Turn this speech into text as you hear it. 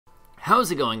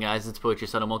How's it going, guys? It's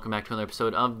PoetryStud, and welcome back to another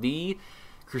episode of the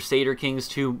Crusader Kings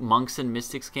 2 Monks and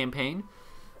Mystics campaign.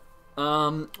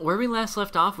 Where we last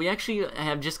left off, we actually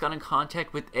have just got in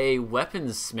contact with a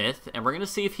weaponsmith, and we're going to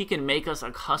see if he can make us a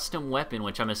custom weapon,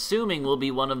 which I'm assuming will be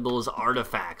one of those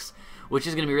artifacts, which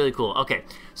is going to be really cool. Okay,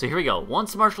 so here we go.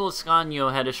 Once Marshal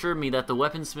Ascanio had assured me that the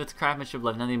weaponsmith's craftsmanship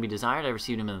left nothing to be desired, I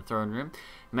received him in the throne room.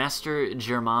 Master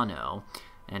Germano.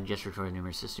 And gesture toward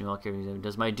numerous system.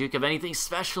 Does my Duke have anything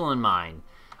special in mind?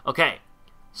 Okay.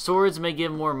 Swords may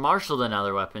give more martial than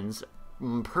other weapons.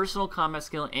 Personal combat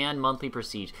skill and monthly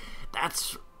prestige.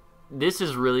 This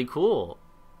is really cool.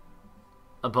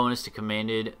 A bonus to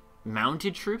commanded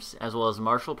mounted troops, as well as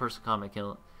martial personal combat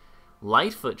skill.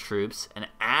 Lightfoot troops, an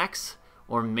axe,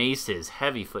 or maces.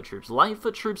 Heavy foot troops.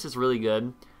 Lightfoot troops is really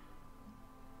good.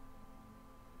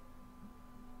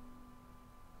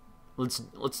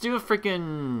 Let's do a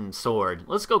freaking sword.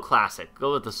 Let's go classic.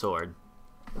 Go with the sword.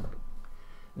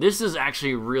 This is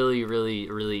actually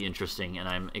really interesting, and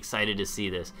I'm excited to see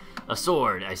this. A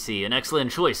sword, I see. An excellent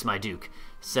choice, my Duke,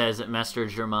 says Master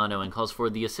Germano, and calls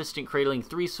for the assistant cradling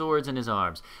 3 swords in his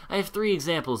arms. I have 3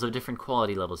 examples of different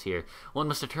quality levels here. One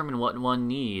must determine what one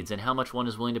needs and how much one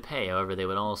is willing to pay. However, they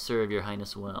would all serve your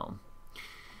highness well.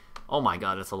 Oh my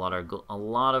god, that's a lot of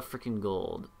freaking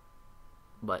gold.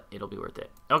 But it'll be worth it.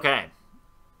 Okay.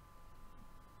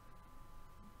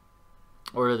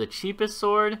 Order the cheapest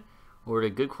sword. Order a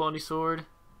good quality sword.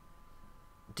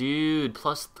 Dude,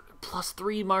 plus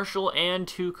 3 martial and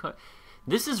 2...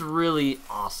 This is really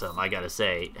awesome, I gotta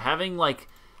say. Having, like...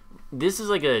 This is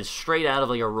like a straight out of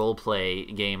like a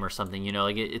roleplay game or something, you know?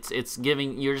 Like it's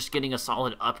giving... You're just getting a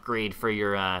solid upgrade for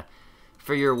your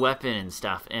weapon and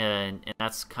stuff. And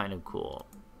that's kind of cool.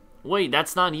 Wait,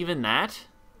 that's not even that?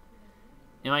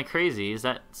 Am I crazy? Is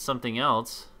that something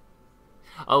else?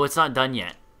 Oh, it's not done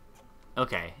yet.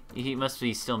 Okay, he must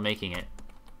be still making it.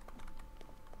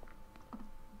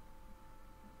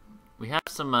 We have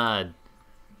some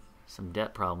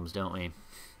debt problems, don't we?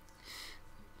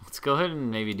 Let's go ahead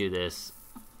and maybe do this.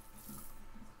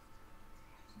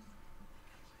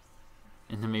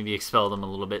 And then maybe expel them a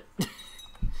little bit.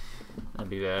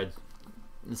 That'd be bad.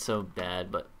 It's so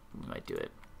bad, but we might do it.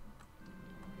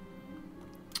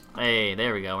 Hey,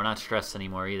 there we go. We're not stressed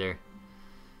anymore either.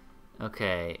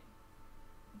 Okay.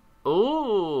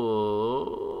 Oh,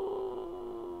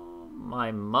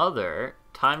 my mother.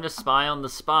 Time to spy on the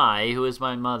spy. Who is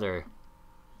my mother?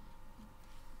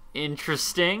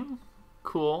 Interesting.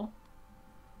 Cool.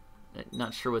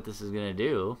 Not sure what this is going to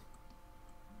do.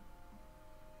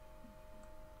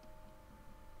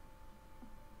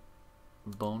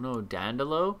 Bono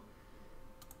Dandolo?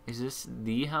 Is this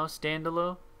the house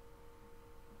Dandolo?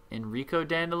 Enrico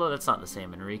Dandolo? That's not the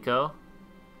same Enrico.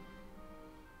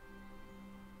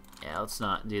 Yeah, let's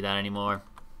not do that anymore.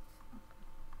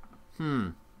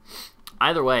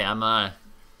 Either way, I'm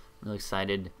really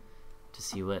excited to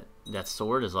see what that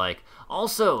sword is like.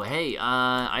 Also, hey,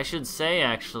 I should say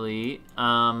actually,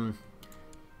 in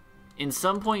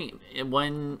some point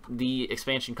when the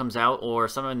expansion comes out, or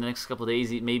sometime in the next couple of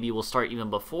days, maybe we'll start even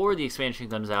before the expansion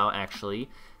comes out actually,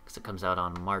 because it comes out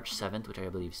on March 7th, which I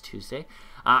believe is Tuesday.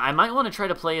 I might want to try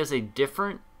to play as a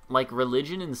different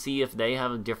religion and see if they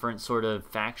have different sort of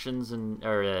factions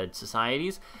or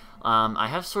societies. I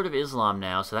have sort of Islam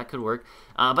now, so that could work.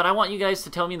 But I want you guys to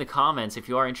tell me in the comments if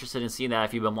you are interested in seeing that,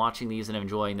 if you've been watching these and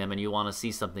enjoying them and you want to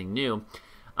see something new.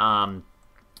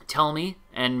 Tell me,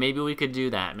 and maybe we could do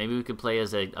that. Maybe we could play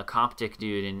as a Coptic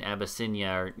dude in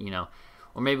Abyssinia, or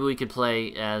or maybe we could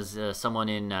play as someone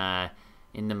in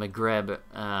the Maghreb,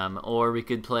 or we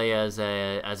could play as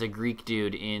a Greek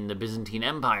dude in the Byzantine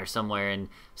Empire somewhere and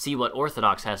see what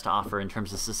Orthodox has to offer in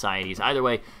terms of societies. Either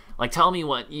way, tell me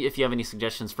if you have any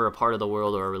suggestions for a part of the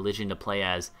world or a religion to play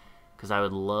as, because I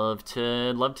would love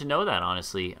to know that,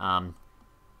 honestly.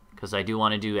 Because I do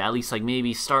want to do at least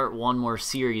maybe start one more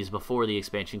series before the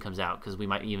expansion comes out, because we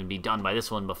might even be done by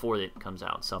this one before it comes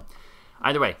out. So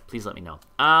either way, please let me know.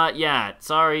 Yeah,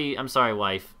 sorry, I'm sorry,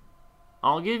 wife.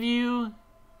 I'll give you...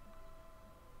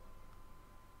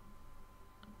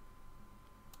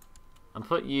 I'll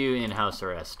put you in house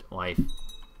arrest, wife.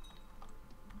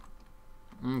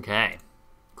 Okay.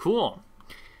 Cool.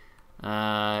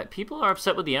 People are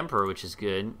upset with the Emperor, which is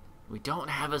good. We don't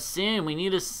have a sin. We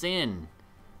need a sin.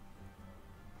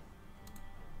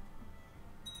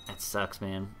 That sucks,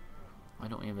 man. Why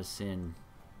don't we have a sin?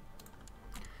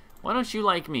 Why don't you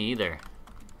like me either?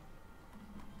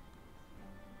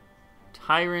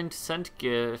 Tyrant sent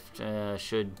gift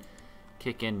should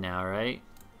kick in now, right?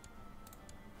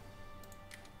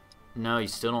 No, you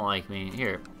still don't like me.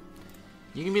 Here.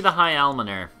 You can be the High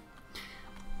Almoner.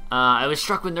 I was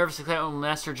struck with nervous excitement when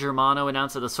Master Germano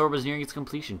announced that the sword was nearing its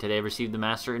completion. Today I received the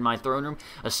Master in my throne room,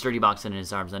 a sturdy box in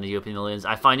his arms. And as he opened the lids,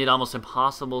 I find it almost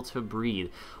impossible to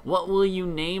breathe. What will you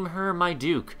name her, my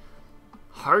Duke?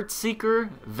 Heartseeker,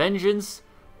 Vengeance,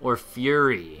 or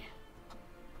Fury?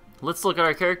 Let's look at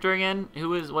our character again.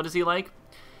 What is he like?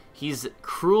 He's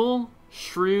cruel,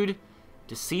 shrewd,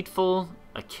 deceitful,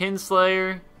 a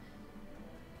kinslayer.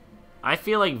 I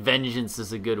feel like Vengeance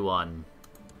is a good one.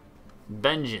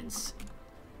 Vengeance.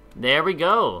 There we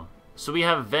go. So we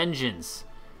have Vengeance.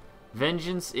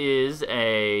 Vengeance is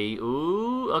a...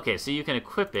 Ooh, okay, so you can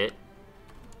equip it.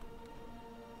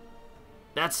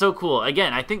 That's so cool.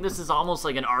 Again, I think this is almost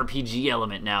like an RPG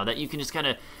element now, that you can just kind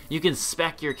of... You can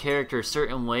spec your character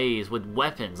certain ways with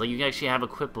weapons. Like, you can actually have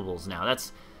equipables now.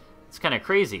 It's kind of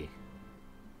crazy.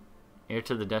 Heir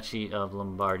to the Duchy of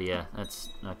Lombardia. That's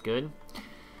not good.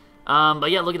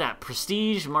 But yeah, look at that.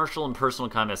 Prestige, martial, and personal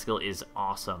combat skill is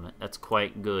awesome. That's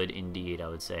quite good indeed, I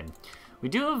would say. We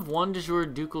do have one de jure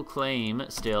ducal claim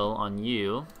still on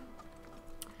you.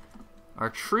 Our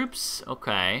troops,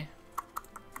 okay.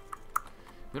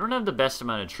 We don't have the best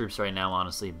amount of troops right now,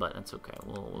 honestly, but that's okay.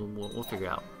 We'll figure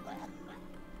it out.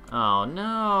 Oh,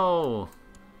 no.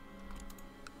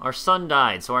 Our son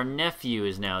died, so our nephew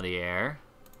is now the heir.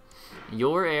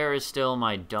 Your heir is still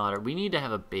my daughter. We need to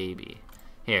have a baby.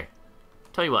 Here.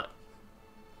 Tell you what.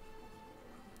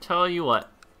 Tell you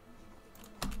what.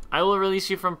 I will release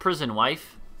you from prison,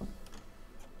 wife.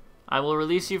 I will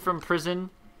release you from prison.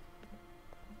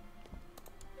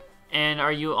 And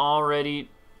are you already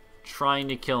trying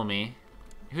to kill me?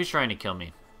 Who's trying to kill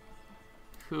me?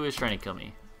 Who is trying to kill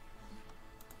me?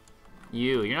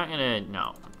 You. You're not gonna...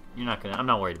 No. You're not gonna... I'm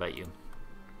not worried about you.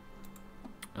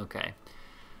 Okay.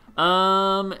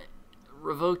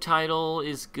 Revoke title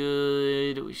is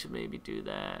good. We should maybe do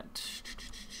that.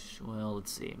 Well,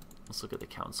 let's see. Let's look at the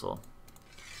council.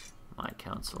 My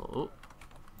council. Oh.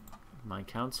 My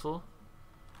council.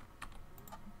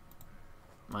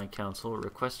 My council.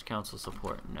 Request council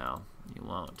support. No, you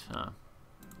won't, huh?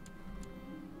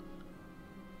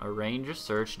 Arrange a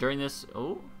search during this.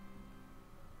 Oh.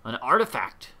 An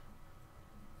artifact.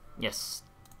 Yes.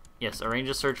 Yes, arrange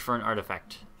a search for an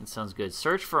artifact. It sounds good.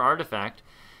 Search for artifact.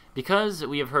 Because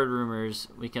we have heard rumors,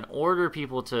 we can order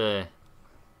people to...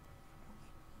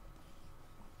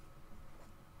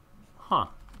 Huh.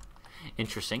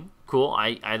 Interesting. Cool.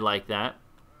 I like that.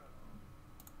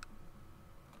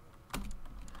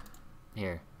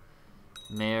 Here.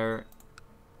 Mayor,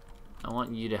 I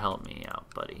want you to help me out,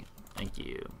 buddy. Thank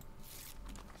you.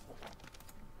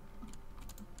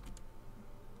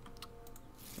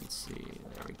 Let's see.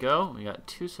 There we go. We got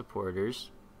 2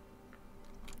 supporters.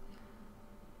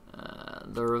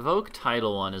 The revoke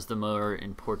title one is the more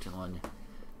important one.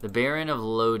 The Baron of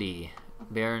Lodi.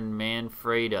 Baron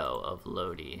Manfredo of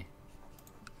Lodi.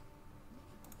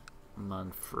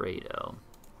 Manfredo.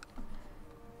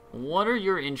 What are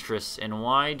your interests and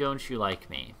why don't you like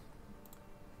me?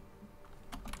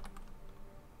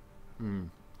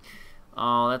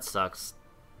 Oh, that sucks.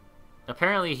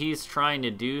 Apparently he's trying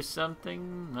to do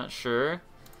something. Not sure.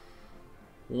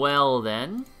 Well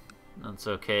then. That's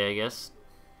okay, I guess.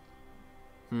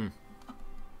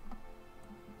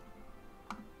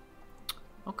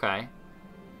 Okay.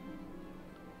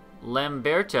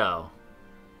 Lamberto.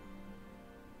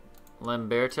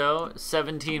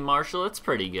 17 martial. It's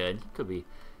pretty good. Could be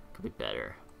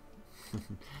better.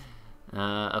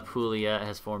 Apulia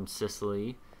has formed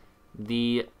Sicily.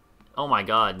 Oh my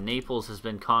God, Naples has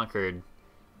been conquered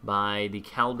by the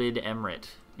Kalbid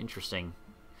Emirate. Interesting.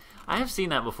 I have seen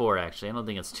that before, actually. I don't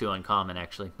think it's too uncommon,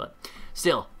 actually, but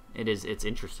still, it's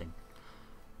interesting.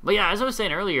 But yeah, as I was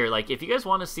saying earlier, like, if you guys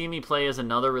want to see me play as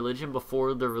another religion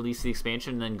before the release of the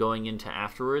expansion and then going into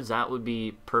afterwards, that would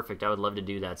be perfect. I would love to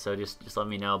do that, so just let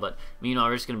me know. But, meanwhile,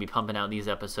 we're just going to be pumping out these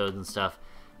episodes and stuff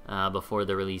before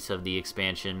the release of the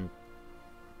expansion.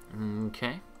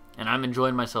 Okay. And I'm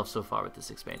enjoying myself so far with this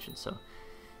expansion, so.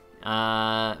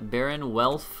 Baron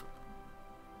Welf,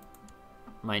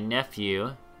 my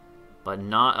nephew, but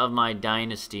not of my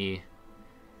dynasty.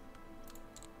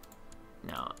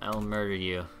 No, I'll murder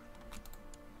you.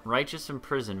 Righteous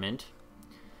imprisonment.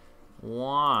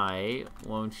 Why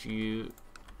won't you...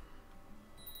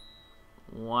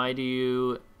 Why do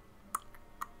you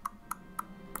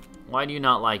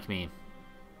not like me?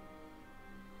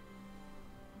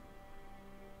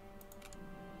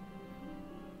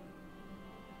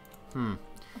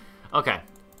 Okay.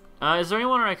 Is there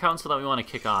anyone on our council that we want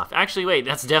to kick off? Actually, wait,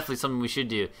 that's definitely something we should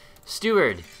do.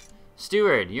 Steward,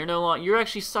 you're no longer... You're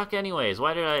actually stuck anyways.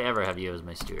 Why did I ever have you as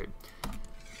my steward?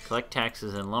 Collect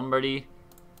taxes in Lombardy.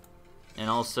 And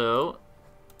also...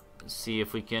 see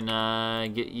if we can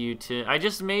get you to... I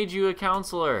just made you a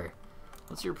counselor.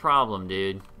 What's your problem,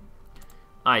 dude?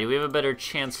 Alright, do we have a better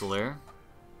chancellor?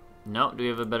 No. Do we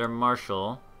have a better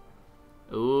marshal?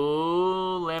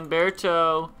 Ooh,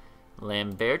 Lamberto.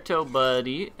 Lamberto,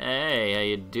 buddy. Hey, how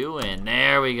you doing?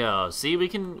 There we go. See, we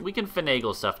can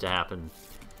finagle stuff to happen,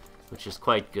 which is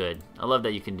quite good. I love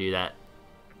that you can do that.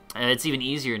 And it's even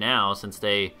easier now since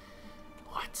they...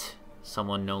 What?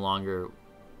 Someone no longer...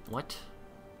 What?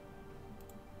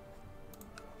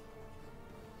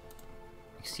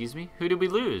 Excuse me? Who did we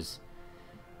lose?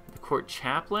 The court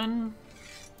chaplain?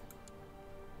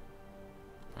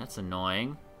 That's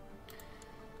annoying.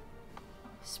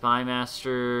 Spy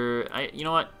master... You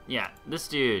know what? Yeah, this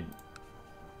dude.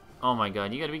 Oh my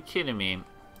god, you gotta be kidding me.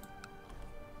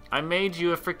 I made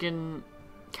you a freaking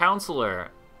counselor.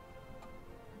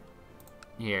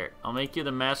 Here, I'll make you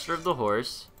the master of the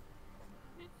horse.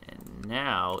 And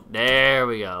now, there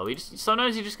we go.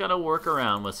 Sometimes you just gotta work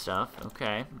around with stuff.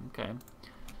 Okay, okay.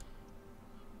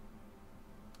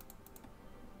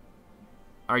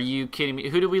 Are you kidding me?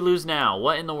 Who did we lose now?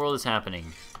 What in the world is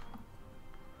happening?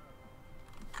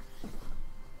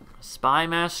 Spy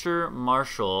master,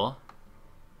 marshal.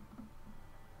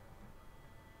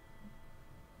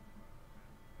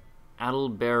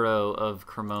 Adalbero of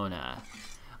Cremona.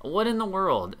 What in the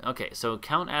world? Okay, so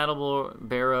Count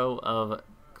Adalbero of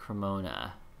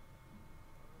Cremona.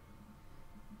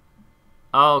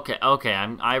 Oh, okay, okay.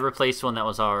 I replaced one that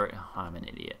was already... Oh, I'm an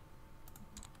idiot.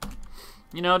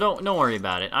 You know, don't worry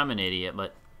about it. I'm an idiot,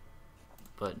 but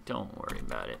don't worry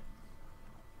about it.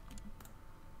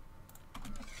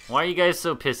 Why are you guys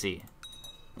so pissy?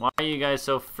 Why are you guys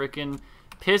so freaking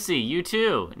pissy? You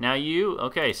too. Now you...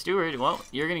 Okay, Stuart. Well,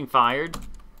 you're getting fired.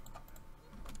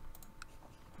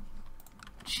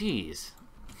 Jeez.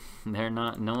 They're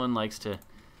not... No one likes to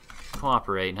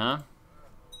cooperate, huh?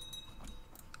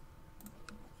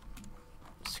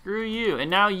 Screw you. And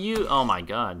now you... Oh my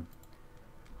god.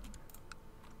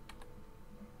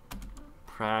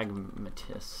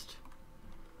 Pragmatist.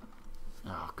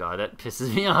 Oh god, that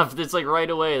pisses me off. It's like right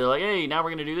away. They're like, hey, now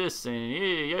we're gonna do this, and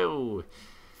yeah, yo.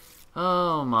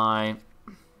 Oh my.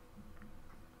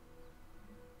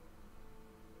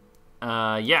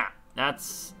 Yeah,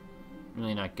 that's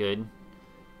really not good.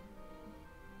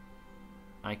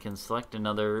 I can select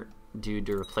another dude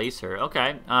to replace her.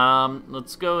 Okay,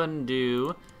 let's go and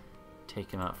do... Take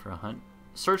him out for a hunt.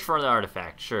 Search for the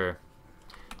artifact, sure.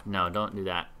 No, don't do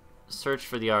that. Search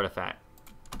for the artifact.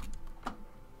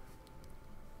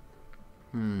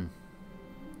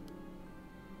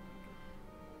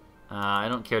 I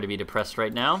don't care to be depressed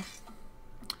right now.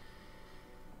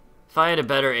 If I had a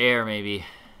better heir, maybe.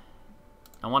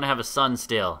 I want to have a son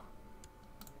still.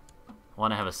 I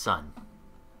want to have a son.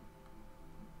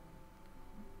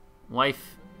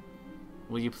 Wife,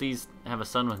 will you please have a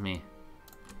son with me?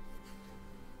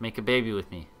 Make a baby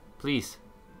with me. Please.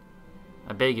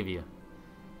 I beg of you.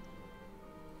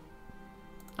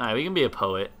 Alright, we can be a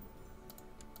poet.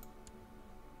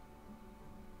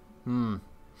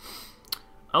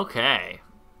 Okay.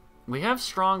 We have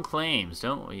strong claims,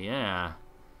 don't we? Yeah.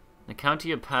 The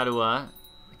County of Padua,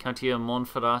 the County of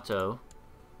Monferrato.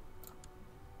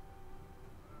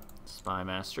 Spy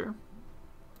Master.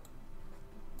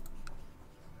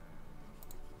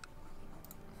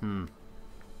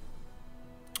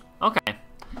 Okay.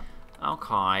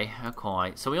 Okay,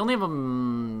 okay. So we only have a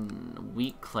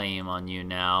weak claim on you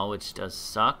now, which does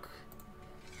suck.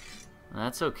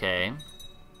 That's okay.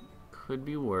 Could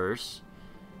be worse.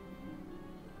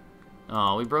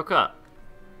 Oh, we broke up.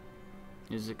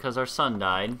 Is it because our son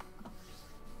died?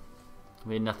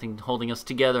 We had nothing holding us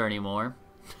together anymore.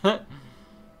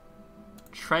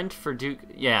 Trent for Duke...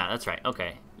 Yeah, that's right.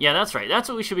 Okay. Yeah, that's right. That's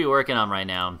what we should be working on right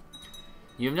now.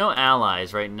 You have no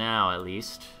allies right now, at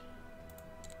least.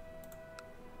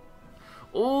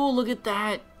 Oh, look at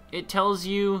that. It tells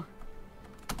you...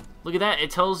 Look at that.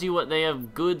 It tells you what they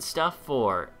have good stuff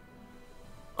for.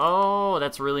 Oh,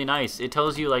 that's really nice. It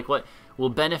tells you, like, what will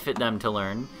benefit them to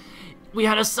learn. We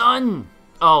had a son!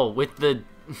 Oh, with the...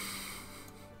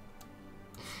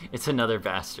 It's another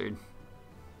bastard.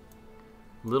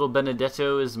 Little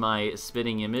Benedetto is my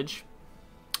spitting image.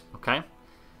 Okay.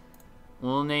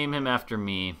 We'll name him after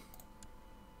me.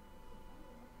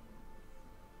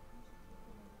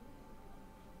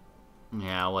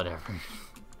 Yeah, whatever.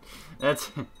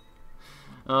 That's...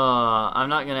 Oh, I'm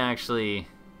not gonna actually...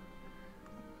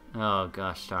 Oh,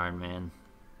 gosh darn, man.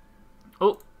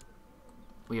 Oh!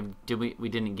 We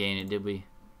didn't gain it, did we?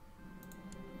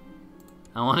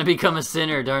 I want to become a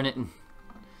sinner, darn it.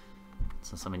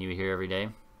 It's not something you hear every day.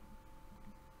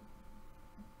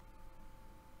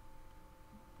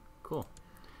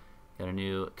 Got a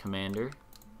new commander.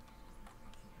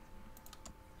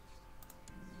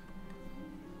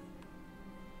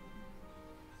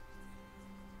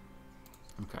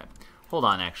 Okay. Hold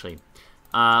on, actually.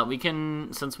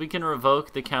 Since we can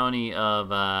revoke the county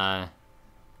of,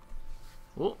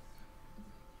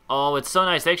 oh, it's so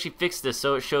nice. They actually fixed this,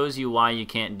 so it shows you why you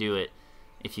can't do it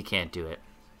if you can't do it,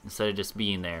 instead of just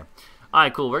being there.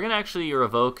 Alright, cool. We're going to actually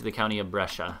revoke the county of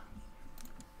Brescia.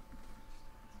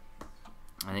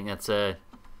 I think that's a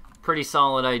pretty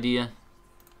solid idea.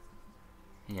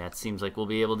 Yeah, it seems like we'll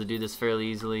be able to do this fairly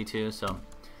easily, too, so...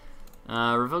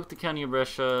 revoke the county of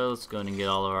Brescia. Let's go ahead and get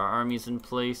all of our armies in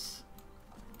place.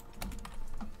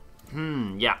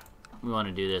 Yeah. We want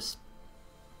to do this.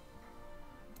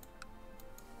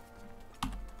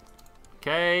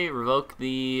 Okay, revoke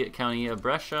the county of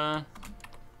Brescia.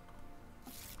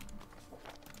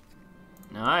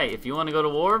 Alright, if you want to go to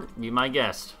war, be my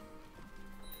guest.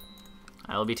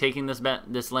 I will be taking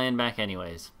this land back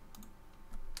anyways.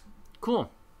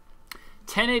 Cool.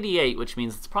 1088, which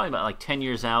means it's probably about like 10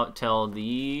 years out till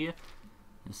the...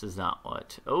 This is not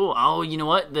what... Oh, you know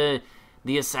what? The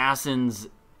assassins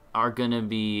are going to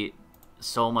be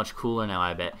so much cooler now,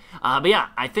 I bet. But yeah,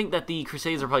 I think that the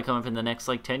Crusades are probably coming up in the next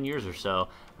like 10 years or so.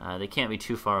 They can't be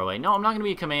too far away. No, I'm not going to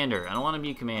be a commander. I don't want to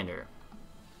be a commander.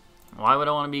 Why would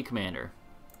I want to be a commander?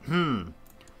 I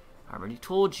already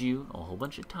told you a whole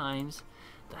bunch of times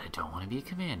that I don't want to be a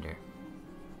commander.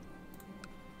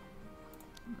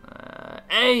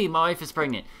 Hey, my wife is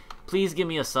pregnant. Please give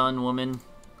me a son, woman.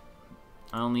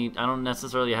 I don't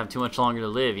necessarily have too much longer to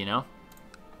live, you know?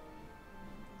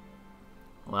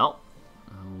 Well,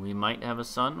 we might have a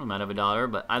son, we might have a daughter,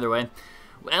 but either way,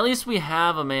 at least we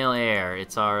have a male heir.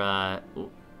 It's our,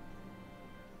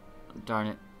 darn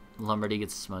it. Lombardy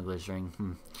gets a smuggler's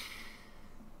ring.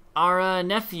 Our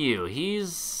nephew, he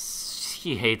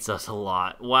hates us a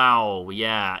lot. Wow,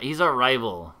 yeah, he's our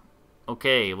rival.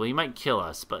 Okay, well, he might kill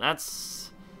us, but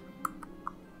that's...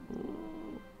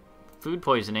 Food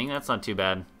poisoning, that's not too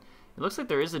bad. It looks like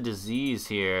there is a disease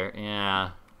here.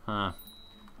 Yeah,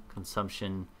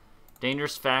 Consumption.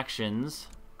 Dangerous factions.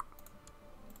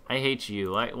 I hate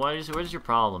you. What is your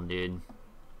problem, dude?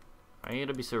 Why are you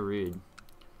gonna be so rude?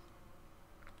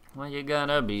 Why you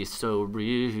gonna be so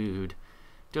rude?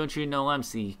 Don't you know I'm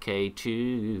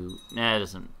CK2? Nah, it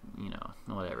doesn't, you know,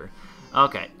 whatever.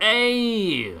 Okay.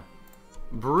 Hey!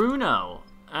 Bruno.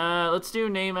 Let's do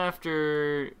name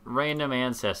after random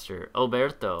ancestor.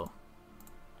 Alberto.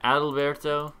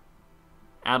 Adalberto.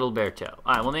 Adalberto.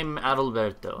 Alright, we'll name him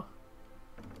Adalberto.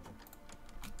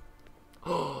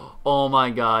 Oh my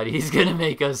god, he's gonna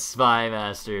make us spy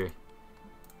master.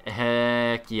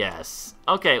 Heck yes.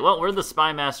 Okay, well, we're the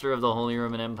spy master of the Holy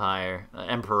Roman Empire.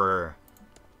 Emperor.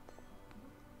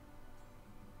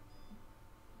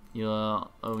 You'll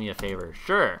owe me a favor.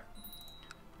 Sure.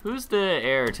 Who's the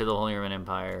heir to the Holy Roman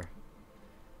Empire?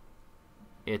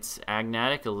 It's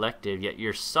agnatic elective, yet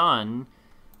your son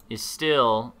is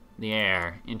still the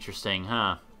heir. Interesting,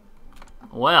 huh?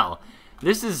 Well,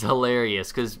 this is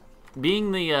hilarious, because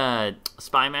being the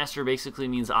spy master basically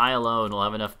means I alone will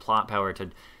have enough plot power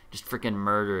to just freaking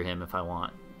murder him if I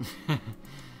want.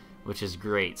 Which is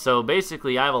great. So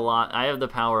basically, I have the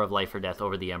power of life or death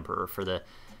over the Emperor for the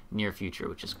near future,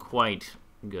 which is quite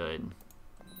good.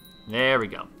 There we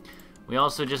go. We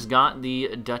also just got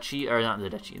the duchy, or not the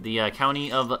duchy, the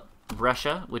county of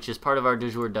Brescia, which is part of our de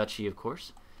jure duchy, of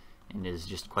course, and is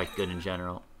just quite good in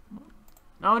general.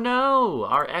 Oh no!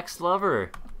 Our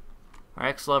ex-lover! Our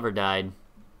ex-lover died.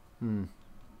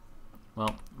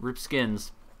 Well, rip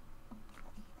skins.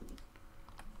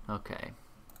 Okay.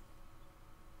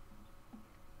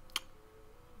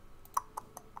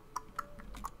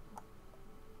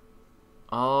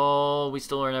 Oh, we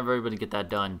still are never able to get that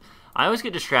done. I always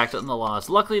get distracted on the laws.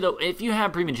 Luckily, though, if you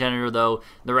have primogeniture, though,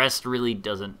 the rest really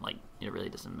doesn't, like, it really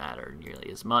doesn't matter nearly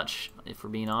as much, if we're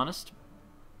being honest.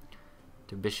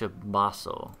 To Bishop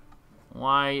Basso.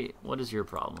 Why? What is your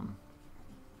problem?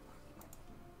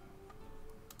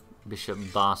 Bishop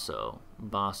Basso.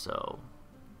 Basso.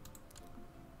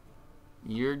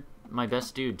 You're my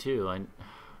best dude, too.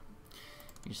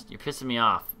 You're pissing me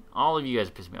off. All of you guys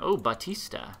are pissing me off. Oh,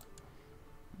 Batista.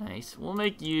 Nice. We'll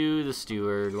make you the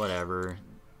steward, whatever.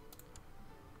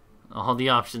 All the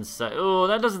options. Oh,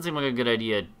 that doesn't seem like a good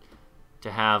idea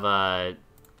to have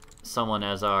someone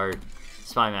as our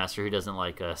spy master who doesn't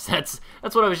like us. That's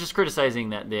what I was just criticizing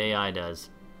that the AI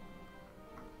does.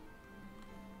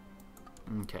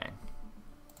 Okay.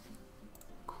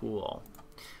 Cool.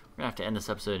 We're gonna have to end this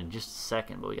episode in just a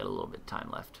second, but we got a little bit of time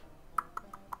left.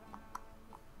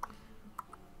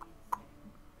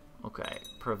 Okay.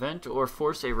 Prevent or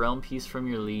force a realm piece from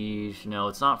your liege. No,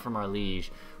 it's not from our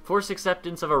liege. Force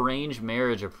acceptance of arranged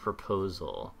marriage or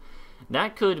proposal.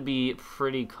 That could be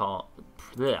pretty good.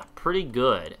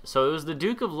 So it was the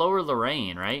Duke of Lower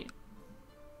Lorraine, right?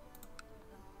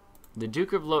 The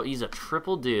Duke of Lower... He's a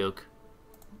triple Duke.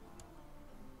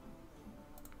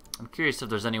 I'm curious if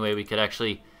there's any way we could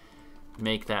actually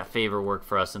make that favor work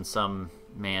for us in some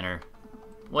manner.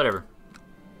 Whatever.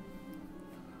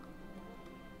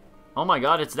 Oh my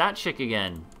god, it's that chick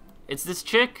again. It's this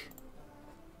chick.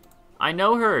 I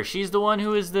know her. She's the one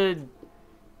who is the...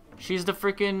 She's the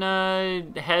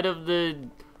freaking head of the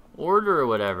order or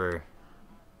whatever.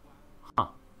 Huh.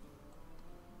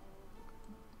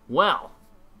 Well.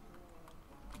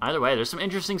 Either way, there's some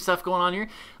interesting stuff going on here.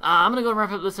 I'm going to go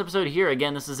wrap up this episode here.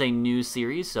 Again, this is a new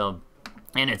series, so...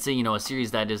 And it's a, a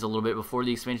series that is a little bit before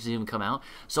the expansions even come out.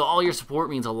 So all your support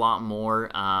means a lot more.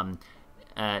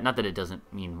 Not that it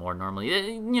doesn't mean more normally.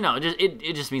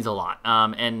 It just means a lot.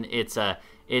 And it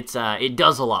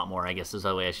does a lot more, I guess is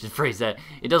the way I should phrase that.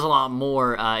 It does a lot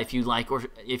more if you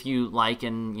like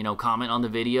and comment on the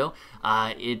video.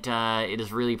 It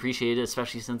is really appreciated,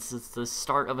 especially since it's the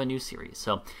start of a new series.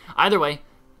 So either way,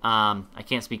 I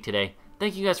can't speak today.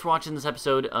 Thank you guys for watching this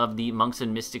episode of the Monks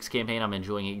and Mystics campaign. I'm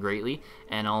enjoying it greatly,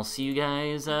 and I'll see you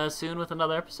guys soon with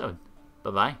another episode.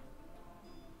 Bye-bye.